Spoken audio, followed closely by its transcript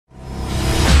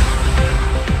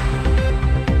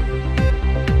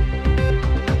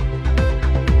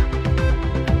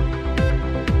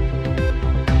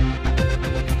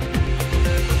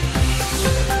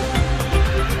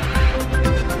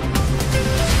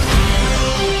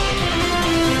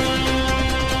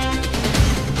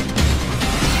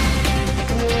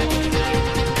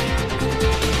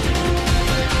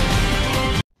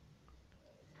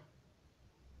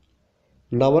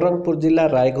नवरंगपुर जिला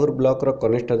रायघर ब्लॉक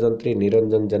कनिष्ठ जंत्री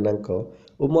निरंजन जेना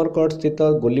उमरकोट स्थित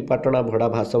गुलीपाटणा भड़ा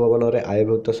भासभवन में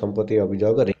आयभुक्त संपत्ति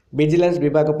अभियोग में विजिलेंस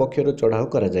विभाग पक्षर चढ़ाऊ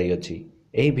कर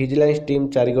विजिलेंस टीम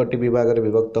 4 गोटी विभाग में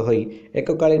विभक्त हो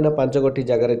एककालीन 5 गोटी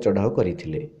जगार चढ़ाऊ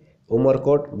करते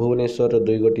उमरकोट भुवनेश्वर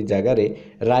 2 गोटी जगार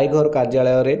रायघर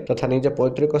कार्यालय तथा निज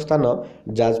पैतृक स्थान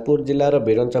जाजपुर जिलार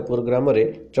बिरंचापुर ग्राम में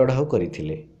चढ़ाऊ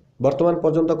करते। वर्तमान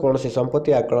पर्यंत कौन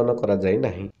संपत्ति आकलन करा जाय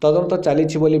नाही। तदंत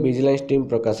चली बोली विजिलेंस टीम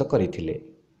प्रकाश करथिले।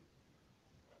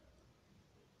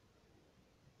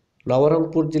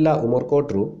 नवरंगपुर जिला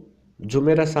उमरकोटरू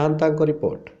झुमेरा साहंता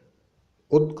रिपोर्ट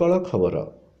उत्कल खबर।